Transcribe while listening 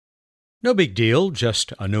No big deal,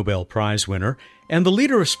 just a Nobel Prize winner and the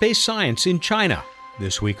leader of space science in China,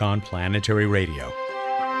 this week on Planetary Radio.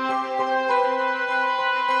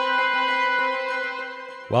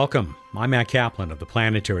 Welcome, I'm Matt Kaplan of the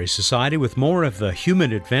Planetary Society with more of the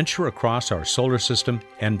human adventure across our solar system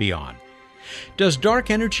and beyond. Does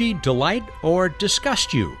dark energy delight or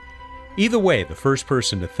disgust you? Either way, the first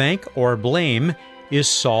person to thank or blame is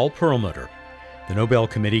Saul Perlmutter. The Nobel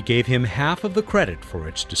Committee gave him half of the credit for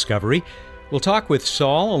its discovery. We'll talk with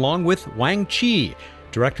Saul along with Wang Qi,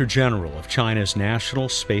 Director General of China's National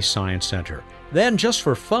Space Science Center. Then, just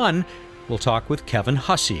for fun, we'll talk with Kevin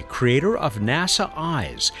Hussey, creator of NASA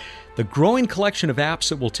Eyes. The growing collection of apps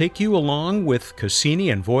that will take you along with Cassini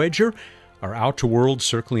and Voyager are out to worlds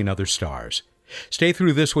circling other stars. Stay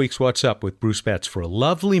through this week's What's Up with Bruce Betts for a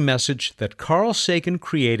lovely message that Carl Sagan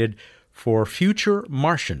created for future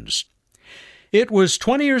Martians. It was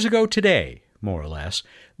 20 years ago today, more or less,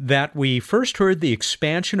 that we first heard the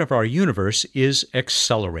expansion of our universe is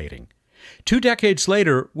accelerating. 2 decades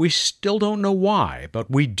later, we still don't know why, but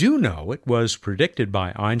we do know it was predicted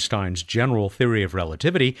by Einstein's general theory of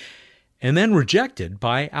relativity and then rejected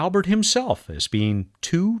by Albert himself as being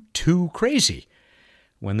too crazy.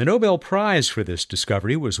 When the Nobel Prize for this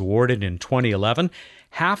discovery was awarded in 2011,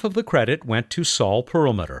 half of the credit went to Saul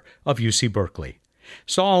Perlmutter of UC Berkeley.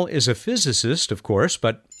 Saul is a physicist, of course,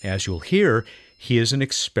 but as you'll hear, he is an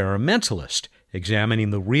experimentalist,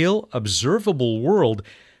 examining the real, observable world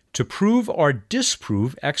to prove or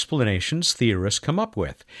disprove explanations theorists come up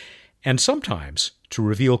with, and sometimes to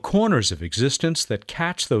reveal corners of existence that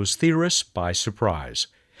catch those theorists by surprise.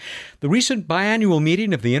 The recent biannual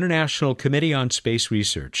meeting of the International Committee on Space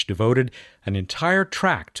Research devoted an entire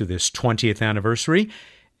track to this 20th anniversary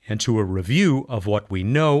and to a review of what we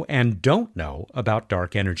know and don't know about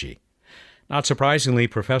dark energy. Not surprisingly,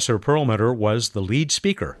 Professor Perlmutter was the lead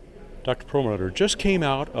speaker. Dr. Perlmutter just came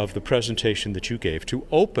out of the presentation that you gave to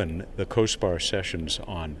open the COSPAR sessions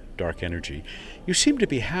on dark energy. You seem to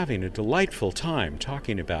be having a delightful time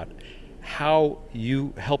talking about how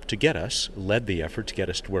you helped to get us, led the effort to get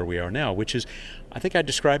us to where we are now, which is, I think I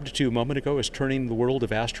described it to you a moment ago, as turning the world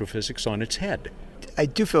of astrophysics on its head. I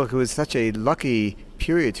do feel like it was such a lucky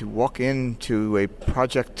period to walk into a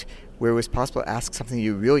project where it was possible to ask something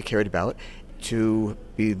you really cared about, to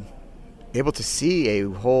be able to see a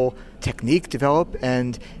whole technique develop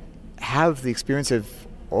and have the experience of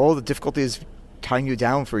all the difficulties tying you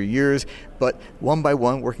down for years, but one by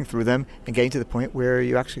one working through them and getting to the point where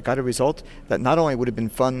you actually got a result that not only would have been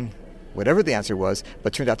fun, whatever the answer was,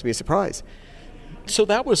 but turned out to be a surprise. So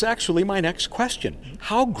that was actually my next question.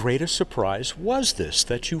 How great a surprise was this,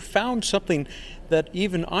 that you found something that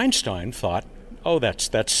even Einstein thought, oh, that's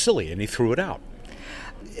silly, and he threw it out?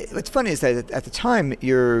 What's funny is that at the time,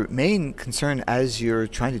 your main concern as you're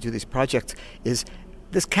trying to do these projects is,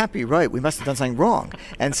 this can't be right, we must have done something wrong.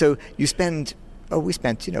 And so we spent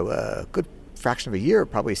a good fraction of a year,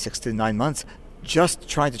 probably 6 to 9 months, just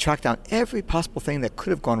trying to track down every possible thing that could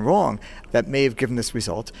have gone wrong that may have given this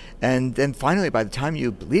result. And then finally, by the time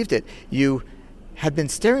you believed it, you had been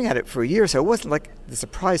staring at it for a year, so it wasn't like the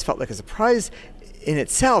surprise felt like a surprise in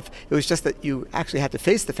itself. It was just that you actually had to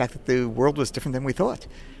face the fact that the world was different than we thought.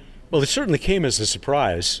 Well, it certainly came as a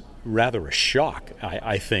surprise, rather a shock,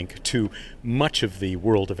 I think, to much of the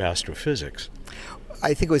world of astrophysics.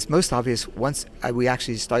 I think it was most obvious once we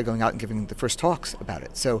actually started going out and giving the first talks about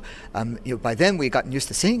it. So by then we had gotten used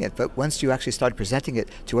to seeing it, but once you actually started presenting it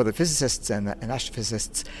to other physicists and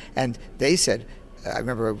astrophysicists, and they said, I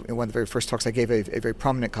remember in one of the very first talks I gave, a very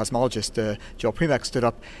prominent cosmologist, Joel Primack, stood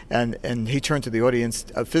up and he turned to the audience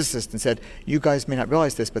of physicists and said, you guys may not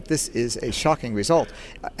realize this, but this is a shocking result.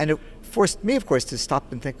 And it forced me, of course, to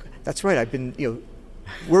stop and think, that's right, I've been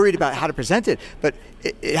worried about how to present it, but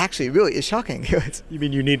it actually really is shocking. You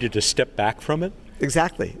mean you needed to step back from it?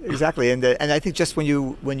 Exactly, and I think just when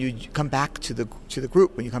you come back to the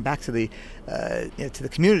group, when you come back to the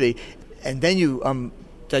community, and then you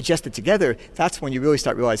digest it together, that's when you really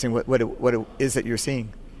start realizing what it is that you're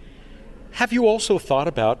seeing. Have you also thought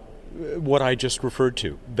about what I just referred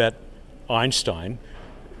to, that Einstein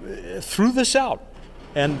threw this out?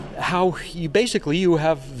 And how you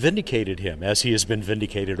have vindicated him, as he has been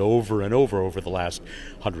vindicated over and over the last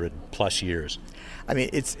 100+ years. I mean,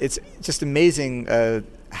 it's just amazing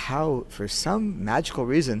how, for some magical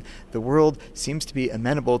reason, the world seems to be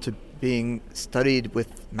amenable to being studied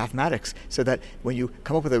with mathematics, so that when you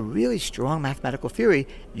come up with a really strong mathematical theory,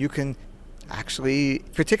 you can actually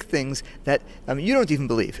predict things that you don't even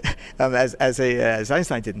believe, as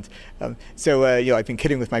Einstein didn't. I've been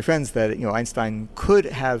kidding with my friends that Einstein could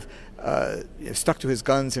have stuck to his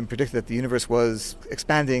guns and predicted that the universe was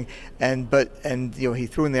expanding, but he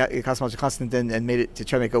threw in the cosmological constant and made it to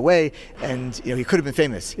try to make it go away, and he could have been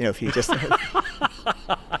famous if he just.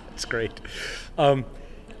 That's great.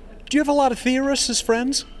 Do you have a lot of theorists as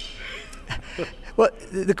friends? Well,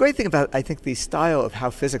 the great thing about, I think, the style of how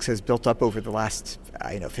physics has built up over the last,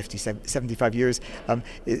 50, 75 years,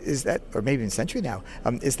 is that, or maybe even a century now,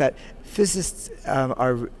 is that physicists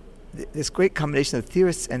are this great combination of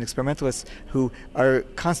theorists and experimentalists who are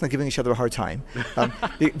constantly giving each other a hard time,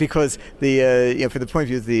 because from the point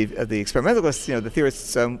of view of the experimentalists, the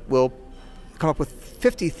theorists will come up with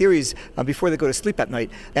 50 theories before they go to sleep at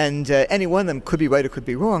night, and any one of them could be right or could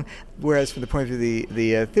be wrong, whereas from the point of view of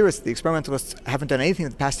the theorists, the experimentalists haven't done anything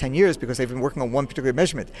in the past 10 years because they've been working on one particular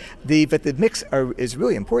measurement. But the mix is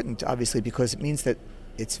really important, obviously, because it means that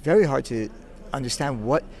it's very hard to understand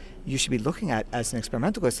what you should be looking at as an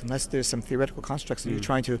experimentalist unless there's some theoretical constructs that you're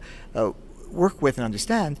trying to work with and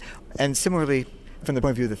understand. And similarly, from the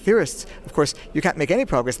point of view of the theorists, of course, you can't make any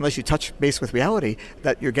progress unless you touch base with reality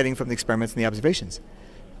that you're getting from the experiments and the observations.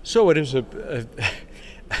 So it is a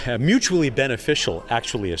mutually beneficial,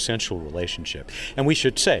 actually essential relationship. And we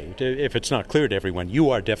should say, if it's not clear to everyone,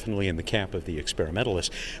 you are definitely in the camp of the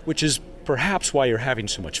experimentalist, which is perhaps why you're having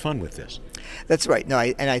so much fun with this. That's right. No,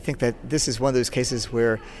 and I think that this is one of those cases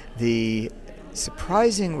where the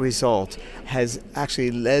surprising result has actually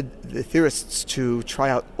led the theorists to try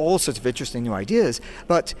out all sorts of interesting new ideas,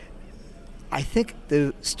 but I think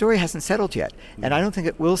the story hasn't settled yet, and I don't think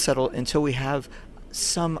it will settle until we have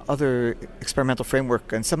some other experimental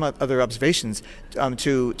framework and some other observations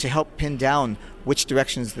to help pin down which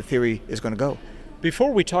directions the theory is going to go.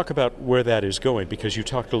 Before we talk about where that is going, because you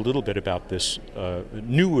talked a little bit about this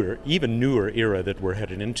even newer era that we're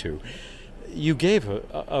headed into, you gave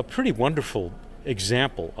a pretty wonderful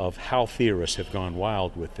example of how theorists have gone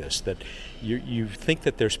wild with this, that you think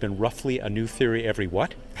that there's been roughly a new theory every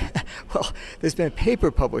what? Well, there's been a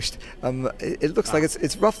paper published. It looks like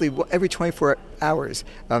it's roughly every 24 hours.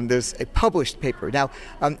 There's a published paper. Now,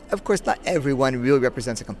 of course, not everyone really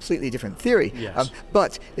represents a completely different theory, yes.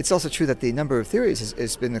 But it's also true that the number of theories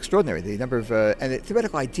has been extraordinary. The number of and the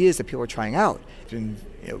theoretical ideas that people are trying out,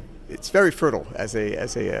 it's very fertile as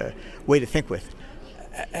a way to think with.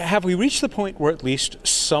 Have we reached the point where at least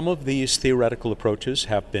some of these theoretical approaches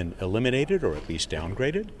have been eliminated or at least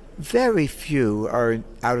downgraded? Very few are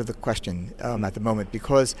out of the question at the moment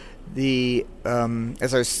because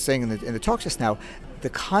as I was saying in the talk just now, the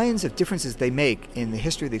kinds of differences they make in the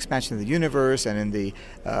history of the expansion of the universe and in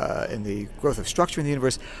the growth of structure in the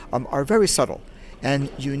universe are very subtle.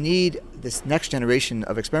 And you need this next generation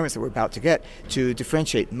of experiments that we're about to get to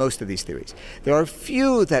differentiate most of these theories. There are a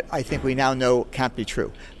few that I think we now know can't be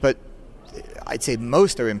true, but I'd say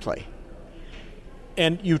most are in play.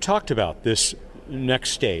 And you talked about this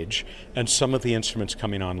next stage and some of the instruments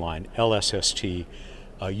coming online, LSST,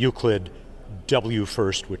 Euclid,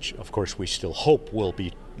 WFIRST, which of course we still hope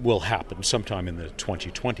will happen sometime in the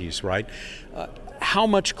 2020s, right? How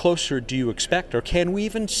much closer do you expect, or can we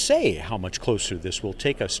even say how much closer this will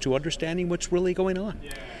take us to understanding what's really going on?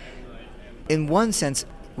 In one sense,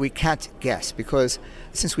 we can't guess, because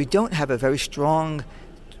since we don't have a very strong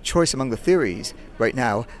choice among the theories right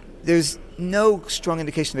now, there's no strong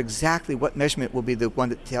indication of exactly what measurement will be the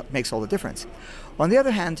one that makes all the difference. On the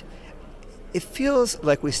other hand, it feels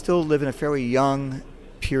like we still live in a fairly young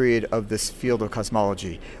period of this field of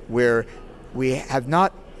cosmology, where we have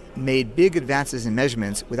not made big advances in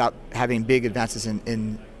measurements without having big advances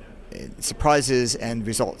in surprises and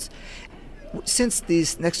results. Since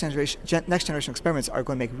these next generation experiments are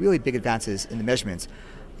going to make really big advances in the measurements,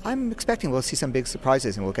 I'm expecting we'll see some big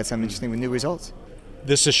surprises and we'll get some interesting new results.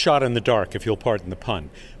 This is shot in the dark, if you'll pardon the pun.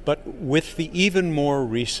 But with the even more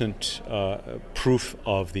recent proof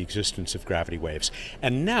of the existence of gravity waves,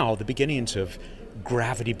 and now the beginnings of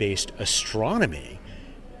gravity-based astronomy,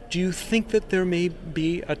 do you think that there may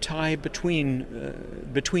be a tie between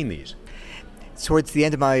these? Towards the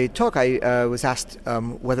end of my talk, I was asked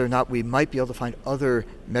whether or not we might be able to find other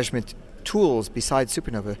measurement tools besides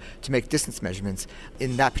supernova to make distance measurements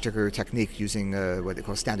in that particular technique using what they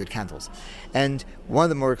call standard candles. And one of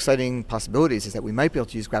the more exciting possibilities is that we might be able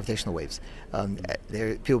to use gravitational waves.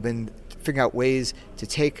 People have been figuring out ways to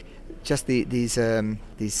take just these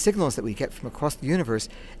signals that we get from across the universe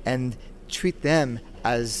and treat them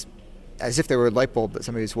as if they were a light bulb that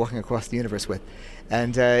somebody was walking across the universe with.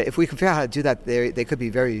 And if we can figure out how to do that, they could be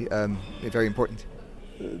very, very important.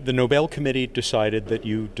 the Nobel Committee decided that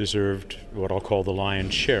you deserved what I'll call the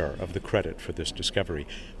lion's share of the credit for this discovery.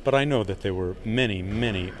 But I know that there were many,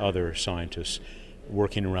 many other scientists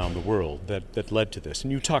working around the world that led to this.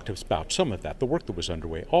 And you talked about some of that, the work that was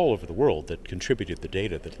underway all over the world that contributed the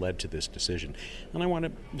data that led to this decision. And I want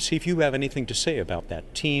to see if you have anything to say about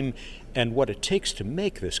that team and what it takes to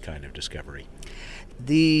make this kind of discovery.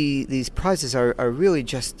 These prizes are really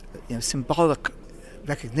just symbolic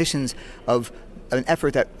recognitions of an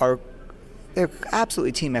effort they're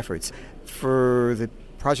absolutely team efforts. For the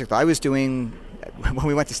project I was doing, when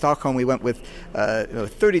we went to Stockholm, we went with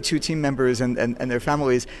 32 team members and their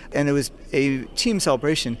families, and it was a team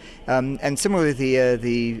celebration. And similarly,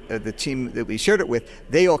 the team that we shared it with,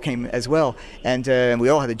 they all came as well, and we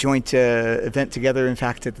all had a joint event together, in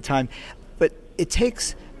fact, at the time. But it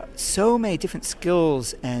takes so many different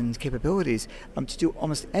skills and capabilities to do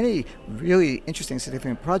almost any really interesting,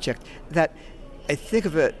 significant project that I think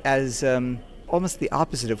of it as almost the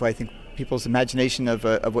opposite of what I think people's imagination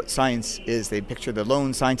of what science is. They picture the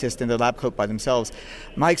lone scientist in the lab coat by themselves.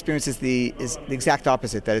 My experience is the exact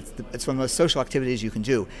opposite, that it's one of the most social activities you can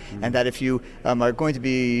do, and that if you are going to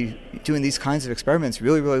be doing these kinds of experiments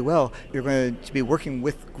really, really well, you're going to be working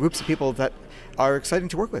with groups of people that are exciting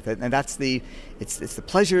to work with, and that's it's the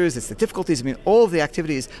pleasures, it's the difficulties. I mean, all of the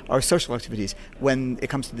activities are social activities when it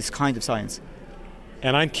comes to this kind of science.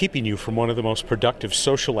 And I'm keeping you from one of the most productive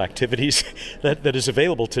social activities that is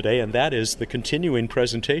available today, and that is the continuing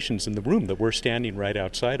presentations in the room that we're standing right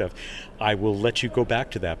outside of. I will let you go back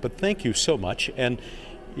to that, but thank you so much. And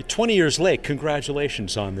 20 years late,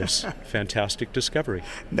 congratulations on this fantastic discovery.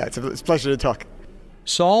 It's a pleasure to talk.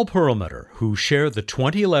 Saul Perlmutter, who shared the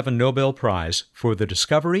 2011 Nobel Prize for the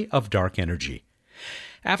discovery of dark energy.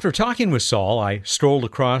 After talking with Saul, I strolled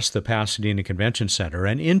across the Pasadena Convention Center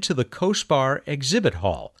and into the COSPAR exhibit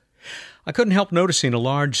hall. I couldn't help noticing a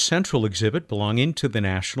large central exhibit belonging to the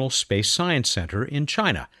National Space Science Center in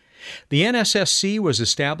China. The NSSC was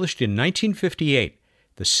established in 1958,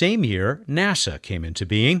 the same year NASA came into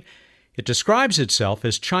being. It describes itself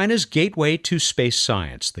as China's gateway to space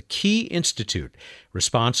science, the key institute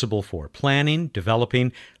responsible for planning,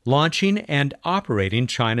 developing, launching, and operating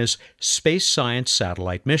China's space science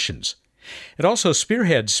satellite missions. It also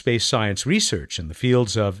spearheads space science research in the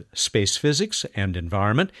fields of space physics and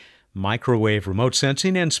environment, microwave remote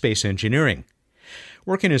sensing, and space engineering.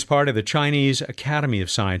 Working as part of the Chinese Academy of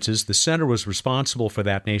Sciences, the center was responsible for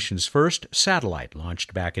that nation's first satellite,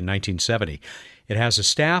 launched back in 1970. It has a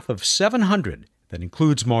staff of 700 that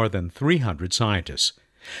includes more than 300 scientists.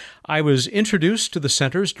 I was introduced to the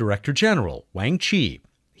center's Director General, Wang Qi.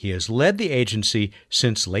 He has led the agency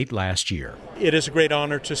since late last year. It is a great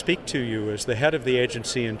honor to speak to you as the head of the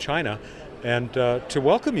agency in China and to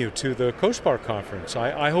welcome you to the COSPAR conference.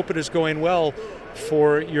 I hope it is going well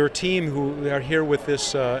for your team who are here with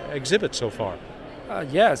this exhibit so far.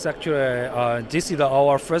 Yes, actually, this is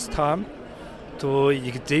our first time to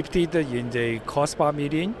exhibit in the COSPAR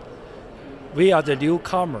meeting. We are the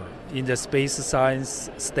newcomer in the space science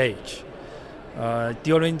stage.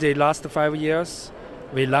 During the last 5 years,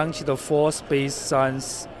 we launched the 4 space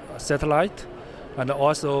science satellite, and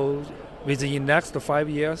also within the next 5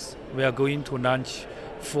 years, we are going to launch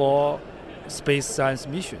 4 space science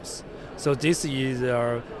missions. So this is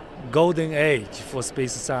a golden age for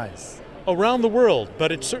space science. Around the world,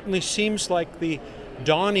 but it certainly seems like the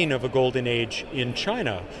dawning of a golden age in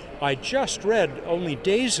China. I just read only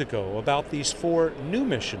days ago about these 4 new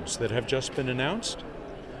missions that have just been announced.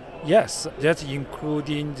 Yes, that's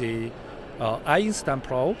including the Einstein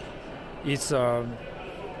probe. It's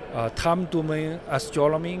time domain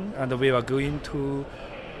astronomy, and we are going to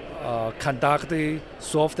conduct the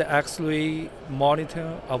soft X-ray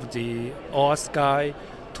monitor of the Earth sky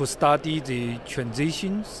to study the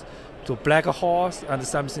transitions to black holes and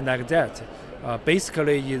something like that.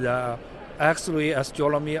 Basically, it's an X-ray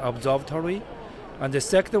astronomy observatory. And the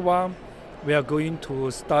second one, we are going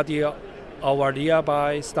to study our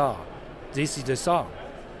nearby star. This is the sun.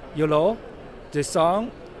 You know, the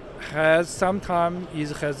sun has sometimes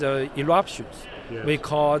it has eruptions. Yes. We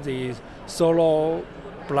call the solar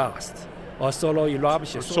blast or solar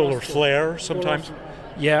eruption. Solar flare sometimes?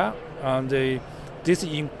 Yeah, and this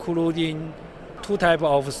is including 2 types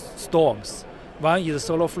of storms. One is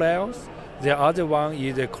solar flares, the other one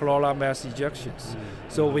is the coronal mass ejections.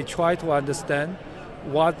 So we try to understand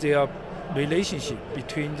what the relationship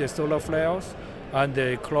between the solar flares and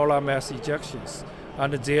the coronal mass ejections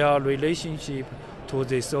and their relationship to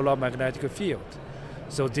the solar magnetic field.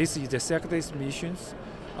 So this is the second mission.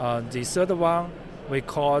 The third one we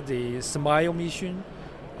call the SMILE mission.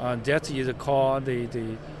 That is called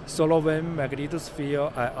the solar wind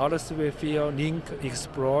magnetosphere and ionosphere field link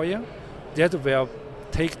explorer that will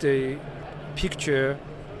take the picture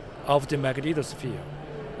of the magnetosphere.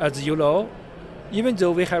 As you know, even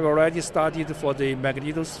though we have already studied for the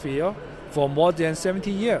magnetosphere for more than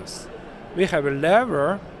 70 years, we have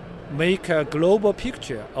never make a global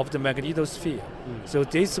picture of the magnetosphere. So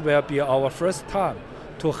this will be our first time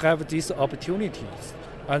to have these opportunities.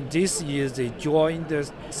 And this is a joint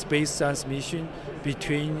space science mission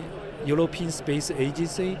between European Space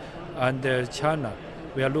Agency and China.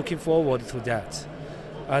 We are looking forward to that.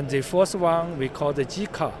 And the fourth one we call the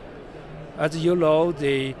GCA. As you know,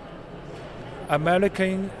 the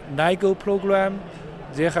American NIGO program,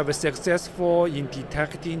 they have been successful in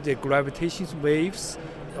detecting the gravitational waves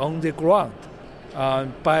on the ground.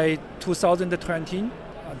 By 2020,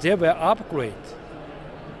 they will upgrade,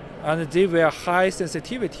 and they will high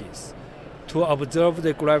sensitivities to observe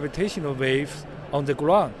the gravitational waves on the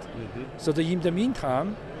ground. So in the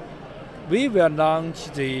meantime, we will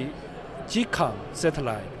launch the GCOM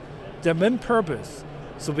satellite. The main purpose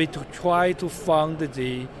is to try to find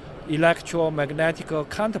the electromagnetic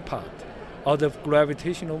counterpart of the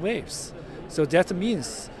gravitational waves. So that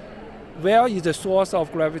means, where is the source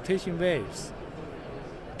of gravitational waves?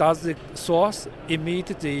 Does the source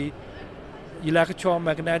emit the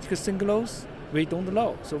electromagnetic signals? We don't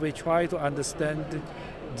know. So we try to understand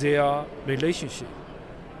their relationship.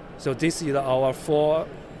 So this is our 4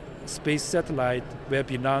 space satellite will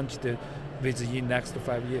be launched within the next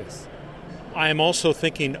 5 years. I am also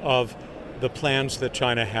thinking of the plans that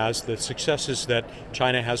China has, the successes that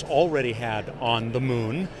China has already had on the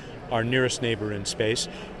moon, our nearest neighbor in space,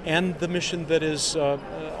 and the mission that is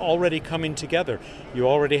already coming together. You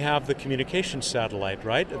already have the communication satellite,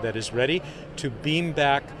 right, that is ready to beam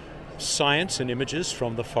back science and images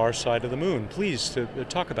from the far side of the moon. Please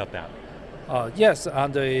talk about that. Yes,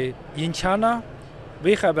 and in China,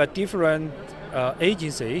 we have a different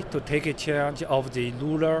agency to take charge of the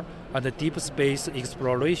lunar and the deep space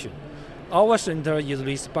exploration. Our center is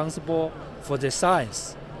responsible for the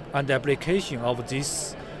science and application of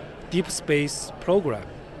this deep space program.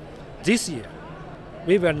 This year,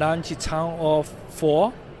 we will launch Chang'e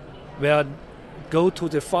 4, will go to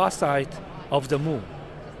the far side of the moon.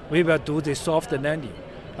 We will do the soft landing.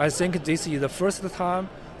 I think this is the first time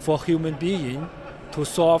for human being to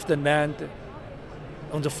soft land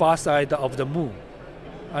on the far side of the moon.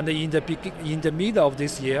 And in the middle of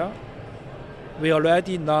this year, we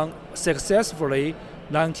already successfully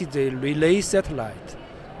launched the relay satellite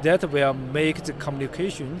that will make the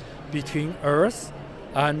communication between Earth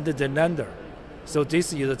and the lander. So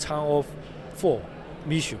this is the Chang'e 4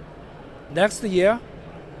 mission. Next year,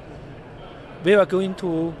 we are going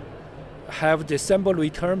to have the sample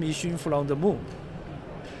return mission from the moon.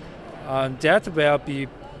 And that will be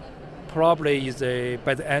probably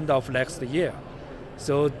by the end of next year.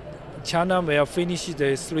 So China will finish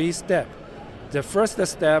the 3 steps. The first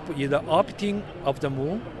step is the orbiting of the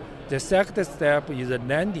moon. The second step is the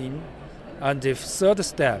landing. And the third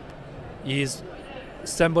step is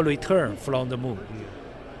sample return from the moon.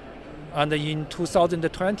 And in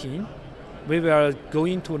 2020, we were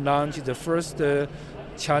going to launch the first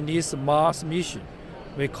Chinese Mars mission.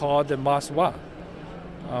 We call the Mars 1.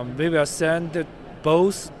 We will send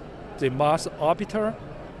both the Mars orbiter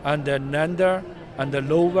and the lander and the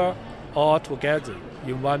rover all together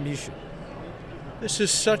in one mission. This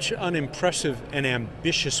is such an impressive and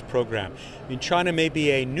ambitious program. I mean, China may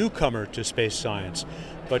be a newcomer to space science,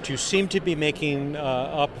 but you seem to be making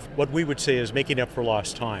up what we would say is making up for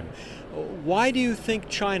lost time. Why do you think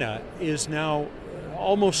China is now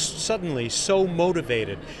almost suddenly so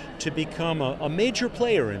motivated to become a major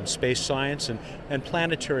player in space science and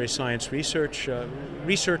planetary science research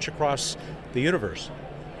across the universe?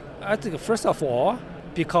 I think first of all,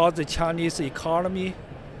 because the Chinese economy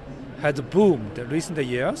has boomed in recent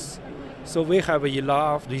years, so we have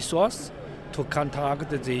enough resource to conduct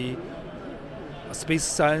the space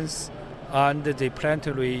science and the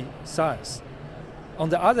planetary science. On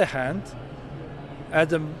the other hand, as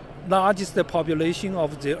the largest population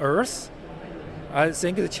of the Earth, I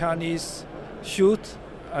think the Chinese should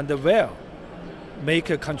and will make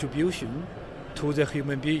a contribution to the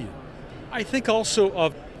human being. I think also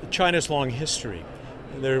of China's long history.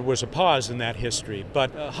 There was a pause in that history,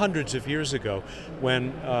 but hundreds of years ago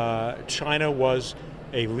when China was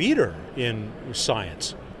a leader in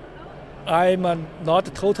science. I'm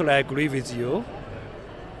not totally agree with you,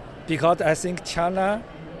 because I think China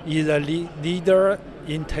is a leader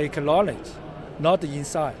in technology, not in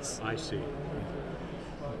science. I see.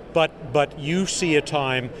 But you see a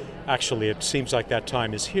time, actually it seems like that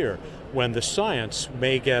time is here, when the science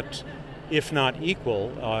may get, if not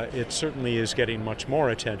equal, it certainly is getting much more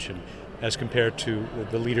attention as compared to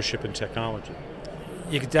the leadership in technology.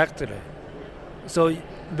 Exactly. So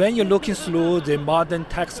when you're looking through the modern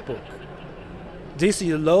textbook, this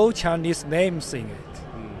is no Chinese names in it.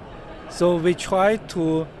 So we try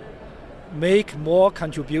to make more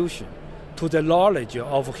contribution to the knowledge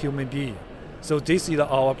of human being. So this is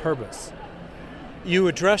our purpose. You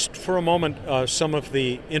addressed for a moment some of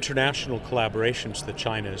the international collaborations that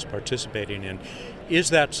China is participating in. Is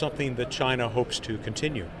that something that China hopes to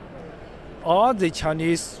continue? All the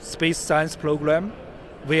Chinese space science program,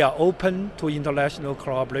 we are open to international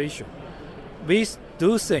collaboration. We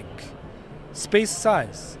do think space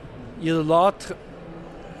science is not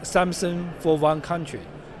something for one country.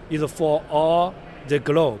 It's for all the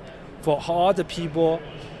globe, for all the people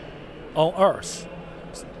on Earth.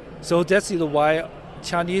 So that is why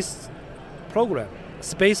Chinese program,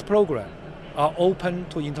 space program, are open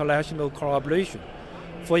to international collaboration.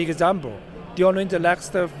 For example, during the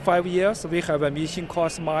next 5 years, we have a mission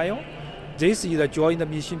called SMILE. This is a joint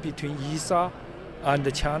mission between ESA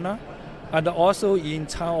and China. And also in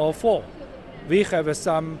Chang'e 4, we have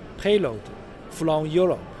some payload from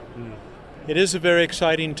Europe. It is a very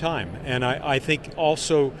exciting time, and I think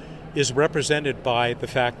also is represented by the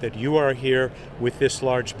fact that you are here with this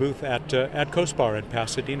large booth at COSPAR in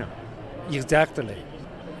Pasadena. Exactly.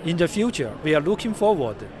 In the future, we are looking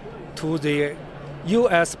forward to the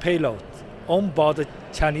U.S. payload on board the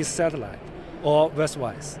Chinese satellite, or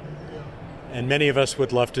vice. And many of us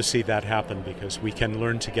would love to see that happen because we can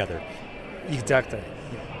learn together. Exactly.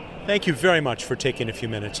 Thank you very much for taking a few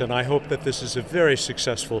minutes, and I hope that this is a very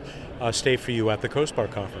successful stay for you at the COSPAR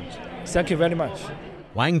conference. Thank you very much.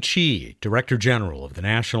 Wang Qi, Director General of the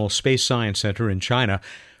National Space Science Center in China,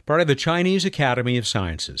 part of the Chinese Academy of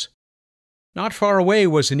Sciences. Not far away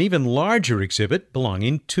was an even larger exhibit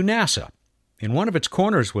belonging to NASA. In one of its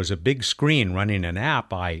corners was a big screen running an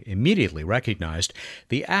app I immediately recognized.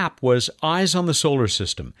 The app was Eyes on the Solar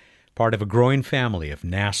System, part of a growing family of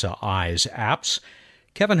NASA Eyes apps.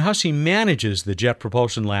 Kevin Hussey manages the Jet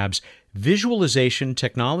Propulsion Lab's Visualization,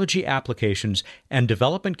 Technology Applications, and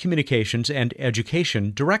Development Communications and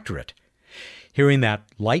Education Directorate. Hearing that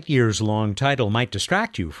light-years-long title might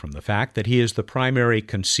distract you from the fact that he is the primary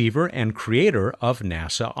conceiver and creator of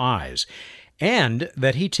NASA Eyes, and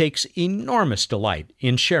that he takes enormous delight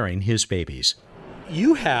in sharing his babies.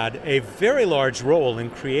 You had a very large role in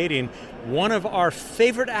creating one of our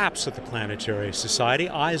favorite apps at the Planetary Society,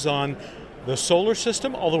 Eyes on the Solar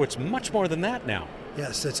System, although it's much more than that now.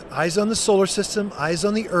 Yes, it's Eyes on the Solar System, Eyes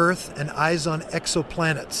on the Earth, and Eyes on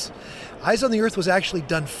Exoplanets. Eyes on the Earth was actually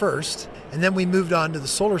done first, and then we moved on to the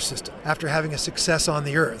Solar System after having a success on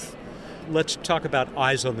the Earth. Let's talk about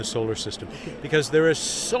Eyes on the Solar System, because there is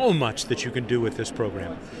so much that you can do with this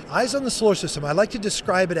program. Eyes on the Solar System, I like to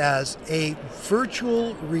describe it as a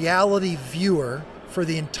virtual reality viewer for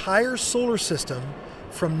the entire solar system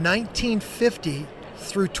from 1950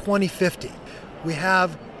 through 2050. We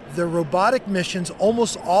have the robotic missions,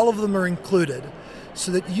 almost all of them are included,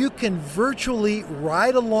 so that you can virtually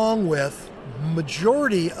ride along with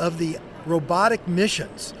majority of the robotic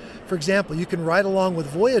missions. For example, you can ride along with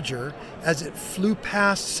Voyager as it flew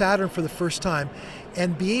past Saturn for the first time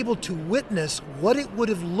and be able to witness what it would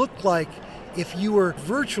have looked like if you were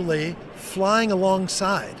virtually flying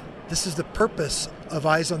alongside. This is the purpose of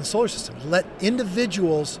Eyes on the Solar System. Let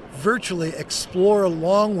individuals virtually explore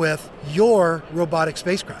along with your robotic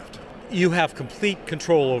spacecraft. You have complete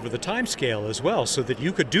control over the time scale as well, so that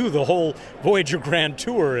you could do the whole Voyager Grand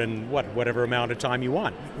Tour in whatever amount of time you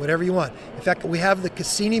want. Whatever you want. In fact, we have the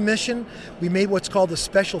Cassini mission. We made what's called a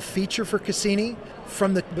special feature for Cassini.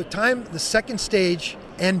 From the time the second stage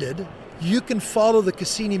ended, you can follow the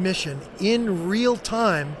Cassini mission in real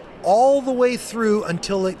time all the way through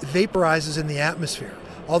until it vaporizes in the atmosphere.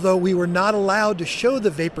 Although we were not allowed to show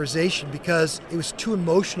the vaporization because it was too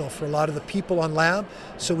emotional for a lot of the people on lab,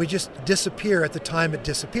 so we just disappear at the time it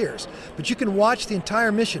disappears. But you can watch the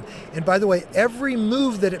entire mission. And by the way, every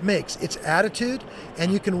move that it makes, its attitude,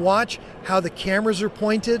 and you can watch how the cameras are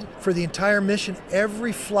pointed for the entire mission,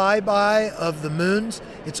 every flyby of the moons,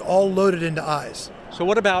 it's all loaded into Eyes. So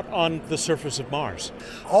what about on the surface of Mars?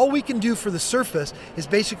 All we can do for the surface is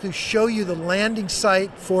basically show you the landing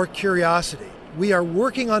site for Curiosity. We are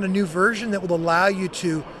working on a new version that will allow you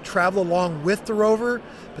to travel along with the rover,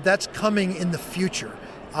 but that's coming in the future.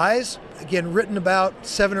 Eyes, again, written about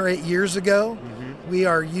 7 or 8 years ago. We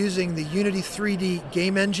are using the Unity 3D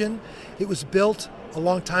game engine. It was built a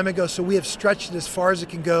long time ago, so we have stretched it as far as it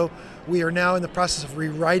can go. We are now in the process of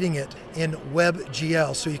rewriting it in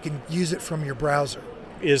WebGL, so you can use it from your browser.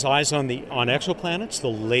 Is Eyes on Exoplanets the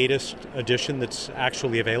latest edition that's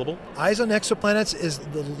actually available? Eyes on Exoplanets is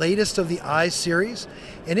the latest of the EYES series,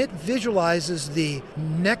 and it visualizes the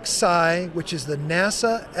NEXI, which is the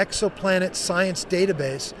NASA Exoplanet Science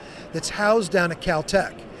Database that's housed down at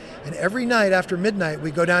Caltech. And every night after midnight,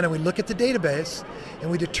 we go down and we look at the database,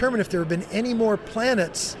 and we determine if there have been any more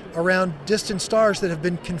planets around distant stars that have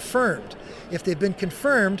been confirmed. If they've been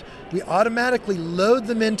confirmed, we automatically load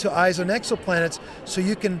them into Eyes on Exoplanets so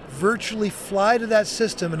you can virtually fly to that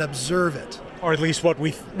system and observe it. Or at least what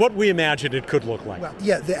we imagined it could look like. Well,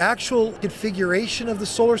 yeah, the actual configuration of the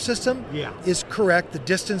solar system is correct, the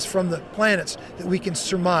distance from the planets that we can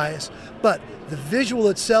surmise, but the visual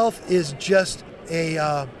itself is just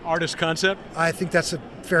a... artist concept? I think that's a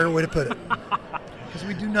fair way to put it. Because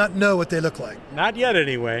we do not know what they look like. Not yet,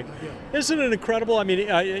 anyway. Isn't it incredible? I mean,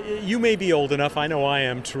 you may be old enough, I know I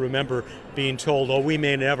am, to remember being told, we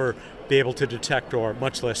may never be able to detect or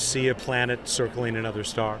much less see a planet circling another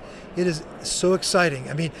star. It is so exciting.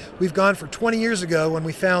 I mean, we've gone from 20 years ago when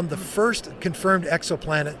we found the first confirmed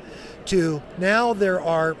exoplanet to now there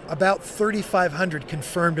are about 3,500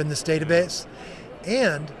 confirmed in this database.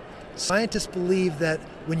 And scientists believe that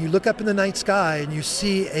when you look up in the night sky and you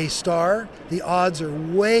see a star, the odds are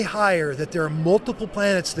way higher that there are multiple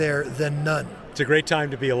planets there than none. It's a great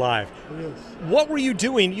time to be alive. What were you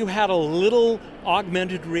doing? You had a little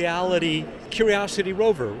augmented reality Curiosity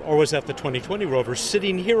rover, or was that the 2020 rover,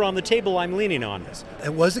 sitting here on the table I'm leaning on?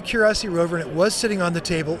 It was the Curiosity rover, and it was sitting on the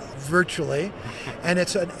table virtually. And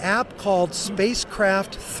it's an app called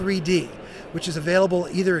Spacecraft 3D, which is available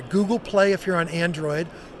either at Google Play if you're on Android,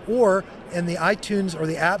 or in the iTunes or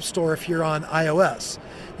the App Store if you're on iOS.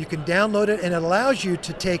 You can download it, and it allows you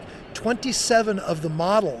to take 27 of the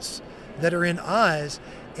models that are in EYES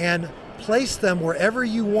and place them wherever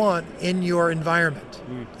you want in your environment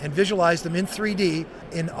and visualize them in 3D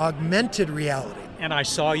in augmented reality. And I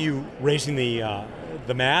saw you raising the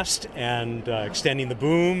mast and extending the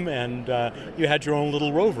boom, and you had your own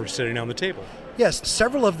little rover sitting on the table. Yes,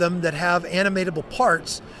 several of them that have animatable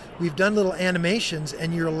parts. We've done little animations,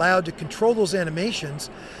 and you're allowed to control those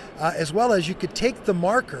animations, as well as you could take the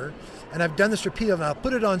marker, and I've done this repeatedly, and I'll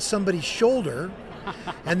put it on somebody's shoulder,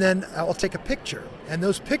 and then I'll take a picture. And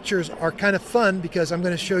those pictures are kind of fun because I'm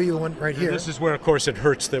going to show you one right here. And this is where, of course, it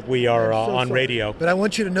hurts that we are on radio. But I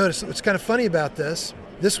want you to notice what's kind of funny about this.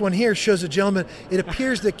 This one here shows a gentleman. It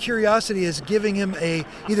appears that Curiosity is giving him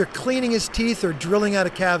either cleaning his teeth or drilling out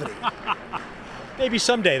a cavity. Maybe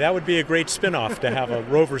someday that would be a great spin-off to have a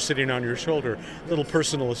rover sitting on your shoulder, little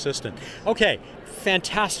personal assistant. Okay,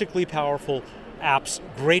 fantastically powerful apps,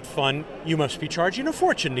 great fun. You must be charging a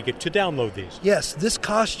fortune to download these. Yes, this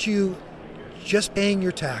costs you just paying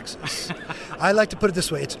your taxes. I like to put it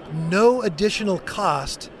this way, it's no additional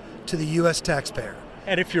cost to the U.S. taxpayer.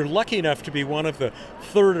 And if you're lucky enough to be one of the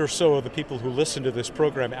third or so of the people who listen to this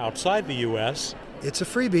program outside the U.S., it's a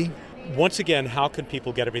freebie. Once again, how can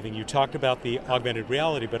people get everything? You talked about the augmented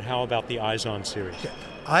reality, but how about the Eyes On series? Okay.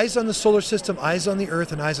 Eyes on the solar system, Eyes on the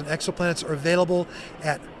Earth, and Eyes on exoplanets are available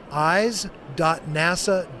at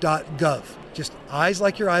eyes.nasa.gov. Just eyes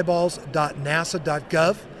like your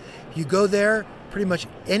eyeballs.nasa.gov. You go there, pretty much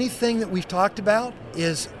anything that we've talked about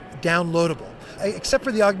is downloadable, except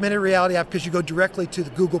for the augmented reality app because you go directly to the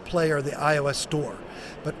Google Play or the iOS store.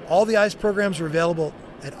 But all the EYES programs are available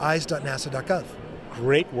at eyes.nasa.gov.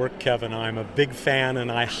 Great work, Kevin. I'm a big fan, and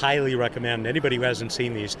I highly recommend anybody who hasn't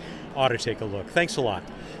seen these ought to take a look. Thanks a lot.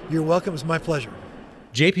 You're welcome. It's my pleasure.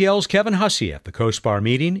 JPL's Kevin Hussey at the COSPAR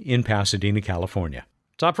meeting in Pasadena, California.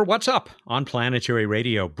 Time for What's Up on Planetary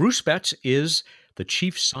Radio. Bruce Betts is the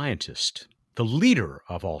chief scientist, the leader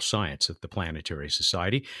of all science at the Planetary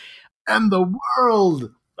Society. And the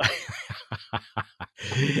world.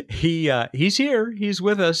 He's here. He's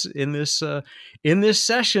with us in this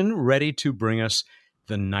session, ready to bring us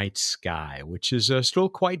the night sky, which is still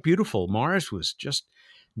quite beautiful. Mars was just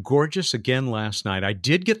gorgeous again last night. I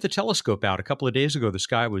did get the telescope out a couple of days ago. The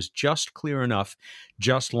sky was just clear enough,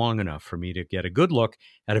 just long enough for me to get a good look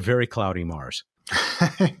at a very cloudy Mars.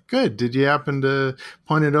 Good. Did you happen to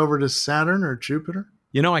point it over to Saturn or Jupiter?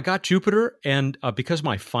 You know, I got Jupiter, and because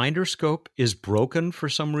my finder scope is broken for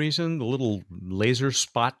some reason, the little laser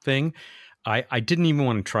spot thing, I didn't even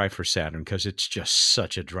want to try for Saturn because it's just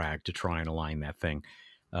such a drag to try and align that thing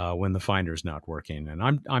when the finder's not working. And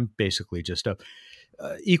I'm basically just a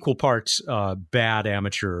equal parts bad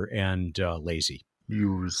amateur and lazy.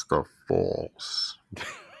 Use the Force.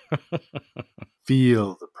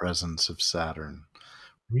 Feel the presence of Saturn.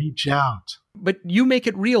 Reach out. But you make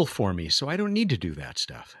it real for me, so I don't need to do that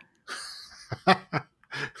stuff.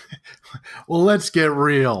 Well, let's get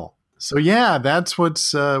real. So yeah, that's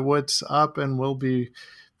what's up and will be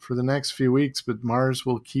for the next few weeks. But Mars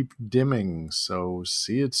will keep dimming, so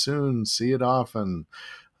see it soon, see it often.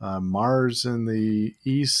 Mars in the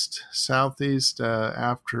east, southeast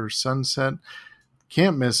after sunset.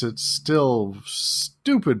 Can't miss it. Still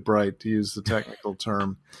stupid bright, to use the technical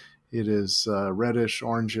term. It is reddish,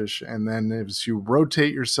 orangish, and then as you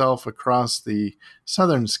rotate yourself across the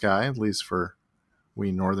southern sky, at least for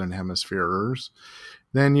we northern hemispherers,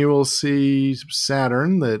 then you will see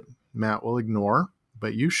Saturn that Matt will ignore,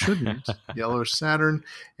 but you shouldn't. Yellow Saturn,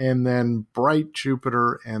 and then bright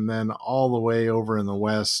Jupiter, and then all the way over in the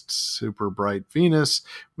west, super bright Venus,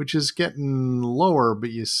 which is getting lower, but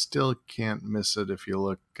you still can't miss it if you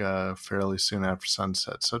look fairly soon after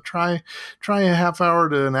sunset. So try a half hour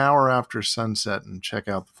to an hour after sunset and check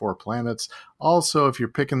out the 4 planets. Also, if you're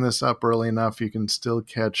picking this up early enough, you can still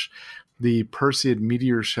catch the Perseid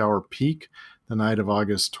meteor shower peak the night of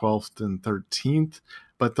August 12th and 13th.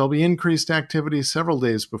 But there'll be increased activity several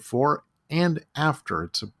days before and after.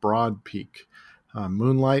 It's a broad peak.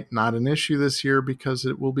 Moonlight, not an issue this year because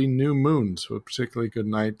it will be new moon, so a particularly good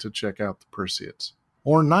night to check out the Perseids.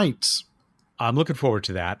 Or nights. I'm looking forward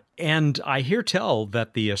to that. And I hear tell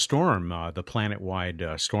that the storm, the planet-wide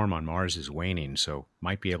storm on Mars is waning, so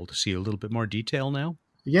might be able to see a little bit more detail now.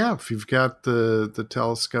 Yeah, if you've got the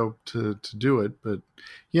telescope to do it. But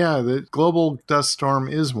yeah, the global dust storm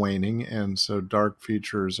is waning, and so dark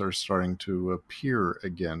features are starting to appear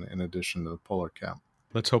again in addition to the polar cap.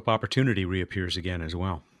 Let's hope opportunity reappears again as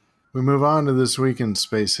well. We move on to this week in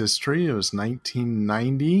space history. It was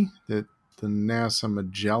 1990 that the NASA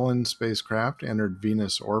Magellan spacecraft entered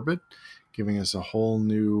Venus orbit, giving us a whole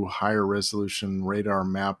new higher resolution radar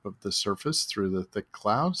map of the surface through the thick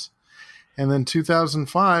clouds. And then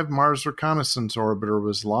 2005, Mars Reconnaissance Orbiter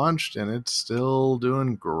was launched, and it's still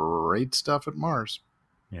doing great stuff at Mars.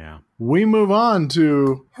 Yeah. We move on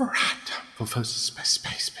to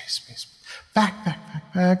space.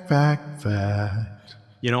 Fact.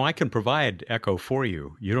 You know, I can provide echo for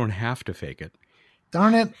you. You don't have to fake it.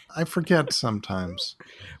 Darn it, I forget sometimes.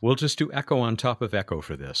 We'll just do echo on top of echo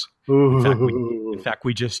for this. Ooh. In fact,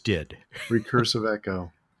 we just did. Recursive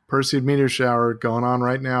echo. Perseid meteor shower going on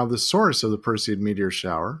right now. The source of the Perseid meteor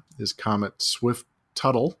shower is comet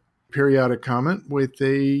Swift-Tuttle, periodic comet with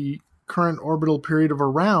a current orbital period of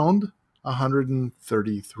around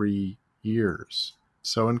 133 years.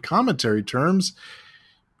 So in cometary terms,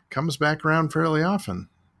 it comes back around fairly often,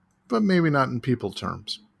 but maybe not in people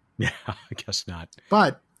terms. Yeah, I guess not.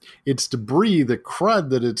 But its debris, the crud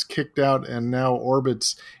that it's kicked out and now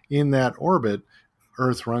orbits in that orbit,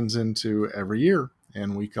 Earth runs into every year.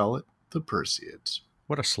 And we call it the Perseids.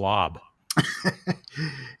 What a slob.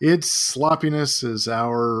 Its sloppiness is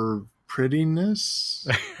our prettiness.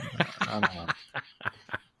 I don't know.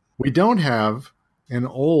 We don't have an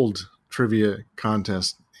old trivia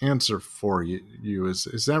contest answer for you. Is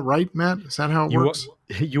that right, Matt? Is that how it works?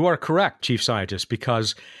 You are correct, Chief Scientist,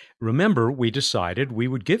 because remember, we decided we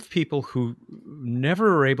would give people who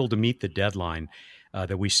never are able to meet the deadline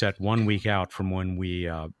that we set 1 week out from when we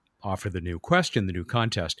offer the new question, the new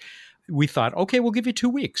contest. We thought, okay, we'll give you 2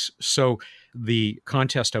 weeks. So the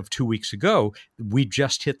contest of 2 weeks ago, we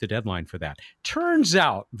just hit the deadline for that. Turns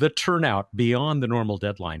out the turnout beyond the normal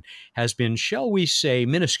deadline has been, shall we say,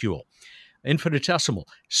 minuscule, infinitesimal.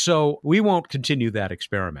 So we won't continue that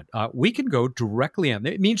experiment. We can go directly on.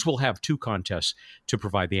 It means we'll have 2 contests to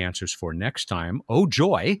provide the answers for next time. Oh,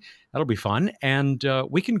 joy. That'll be fun. And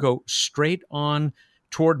we can go straight on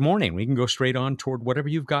toward morning. We can go straight on toward whatever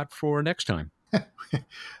you've got for next time.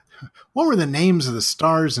 What were the names of the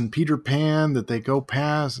stars in Peter Pan that they go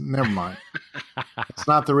past? Never mind. It's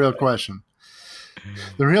not the real question.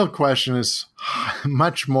 The real question is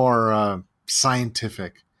much more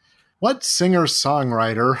scientific. What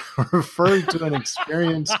singer-songwriter referred to an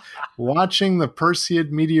experience watching the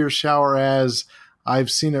Perseid meteor shower as,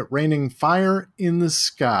 "I've seen it raining fire in the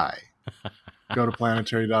sky"? Go to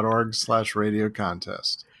planetary.org/radio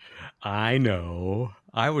contest. I know.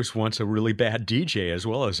 I was once a really bad DJ as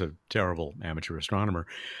well as a terrible amateur astronomer.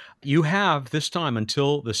 You have this time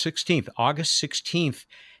until the 16th, August 16th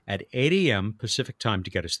at 8 a.m. Pacific time to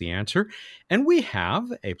get us the answer. And we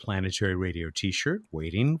have a Planetary Radio t-shirt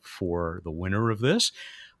waiting for the winner of this,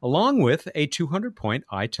 along with a 200-point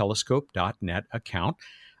iTelescope.net account.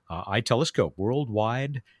 iTelescope,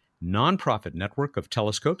 worldwide nonprofit network of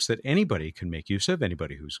telescopes that anybody can make use of,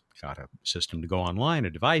 anybody who's got a system to go online, a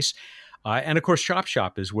device. And of course, Chop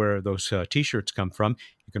Shop is where those t-shirts come from.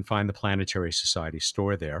 You can find the Planetary Society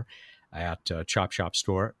store there at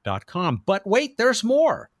chopshopstore.com. But wait, there's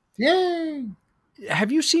more. Yay!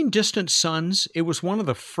 Have you seen Distant Suns? It was one of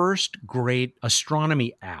the first great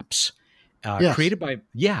astronomy apps Yes. created by,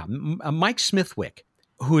 Mike Smithwick,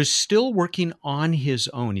 who is still working on his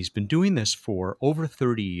own. He's been doing this for over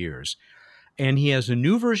 30 years. And he has a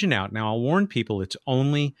new version out. Now, I'll warn people, it's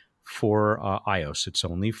only for iOS. It's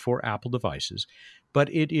only for Apple devices.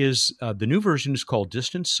 But it is, the new version is called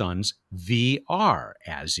Distant Suns VR,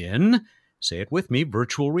 as in, say it with me,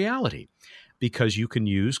 virtual reality. Because you can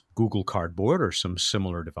use Google Cardboard or some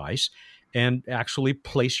similar device and actually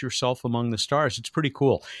place yourself among the stars. It's pretty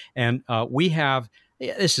cool. And we have,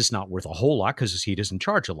 this is not worth a whole lot because he doesn't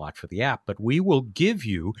charge a lot for the app, but we will give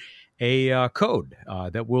you a code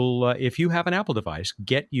that will, if you have an Apple device,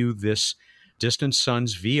 get you this Distant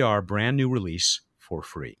Suns VR brand new release for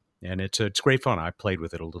free. And it's great fun. I played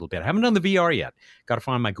with it a little bit. I haven't done the VR yet. Got to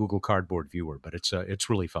find my Google Cardboard viewer, but it's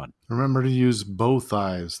really fun. Remember to use both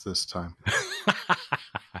eyes this time.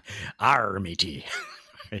 Arr, matey.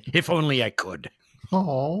 If only I could.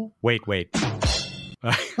 Oh. Wait.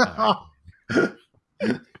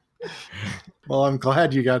 Well, I'm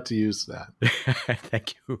glad you got to use that.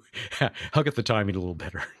 Thank you. I'll get the timing a little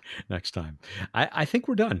better next time. I think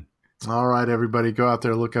we're done. All right, everybody, go out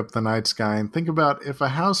there, look up the night sky, and think about if a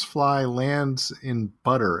housefly lands in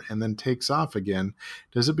butter and then takes off again,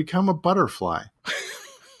 does it become a butterfly?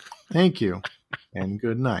 Thank you, and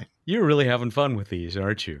good night. You're really having fun with these,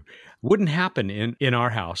 aren't you? Wouldn't happen in our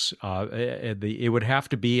house. It would have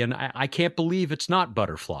to be, and I can't believe it's not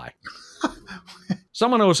butterfly.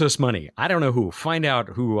 Someone owes us money. I don't know who. Find out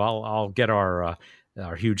who. I'll get our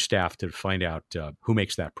huge staff to find out who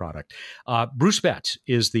makes that product. Bruce Betts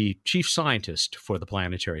is the chief scientist for the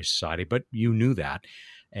Planetary Society, but you knew that.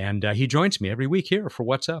 And he joins me every week here for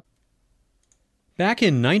What's Up. Back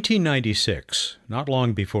in 1996, not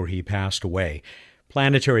long before he passed away,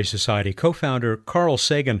 Planetary Society co-founder Carl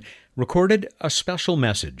Sagan recorded a special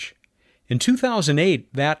message. In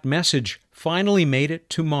 2008, that message finally made it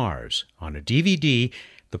to Mars on a DVD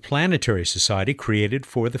the Planetary Society created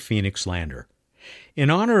for the Phoenix lander. In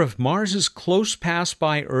honor of Mars's close pass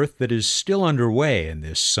by Earth that is still underway in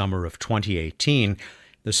this summer of 2018,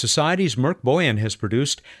 the Society's Merc Boyan has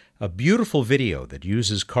produced a beautiful video that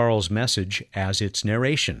uses Carl's message as its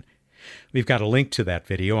narration. We've got a link to that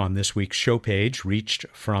video on this week's show page, reached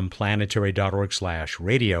from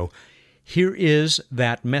planetary.org/radio. Here is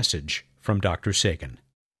that message from Dr. Sagan.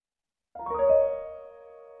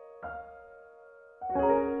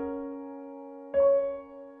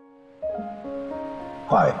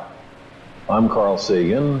 Hi, I'm Carl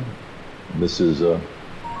Sagan. This is a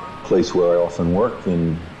place where I often work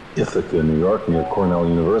in Ithaca, New York, near Cornell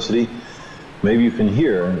University. Maybe you can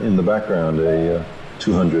hear in the background a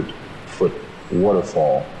 200-foot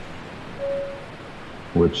waterfall,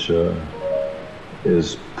 which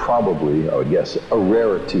is probably, I would guess, a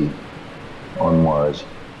rarity on Mars.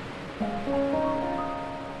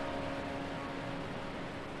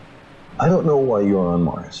 I don't know why you're on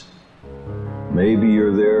Mars. Maybe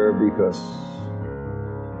you're there because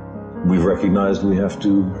we've recognized we have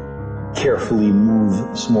to carefully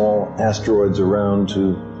move small asteroids around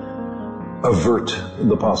to avert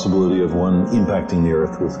the possibility of one impacting the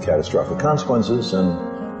Earth with catastrophic consequences. And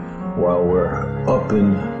while we're up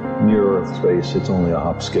in near-Earth space, it's only a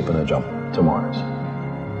hop, skip, and a jump to Mars.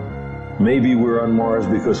 Maybe we're on Mars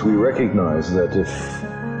because we recognize that if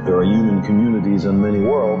there are human communities and many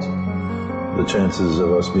worlds, the chances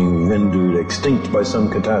of us being rendered extinct by some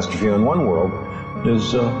catastrophe on one world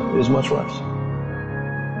is much less.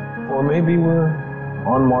 Or maybe we're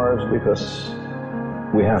on Mars because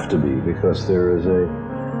we have to be, because there is a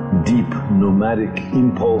deep nomadic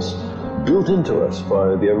impulse built into us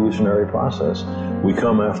by the evolutionary process. We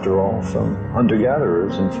come, after all, from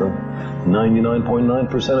hunter-gatherers, and for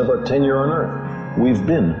 99.9% of our tenure on Earth, we've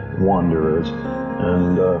been wanderers,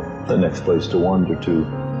 and the next place to wander to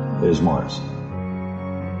is Mars.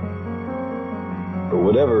 But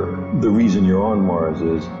whatever the reason you're on Mars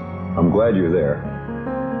is, I'm glad you're there,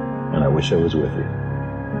 and I wish I was with you.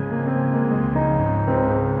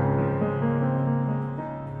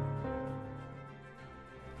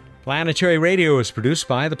 Planetary Radio is produced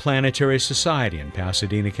by the Planetary Society in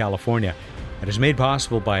Pasadena, California, and is made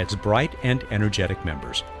possible by its bright and energetic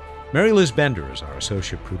members. Mary Liz Bender is our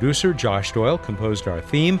associate producer. Josh Doyle composed our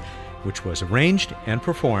theme, which was arranged and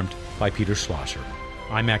performed by Peter Schlosser.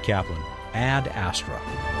 I'm Matt Kaplan. Ad Astra.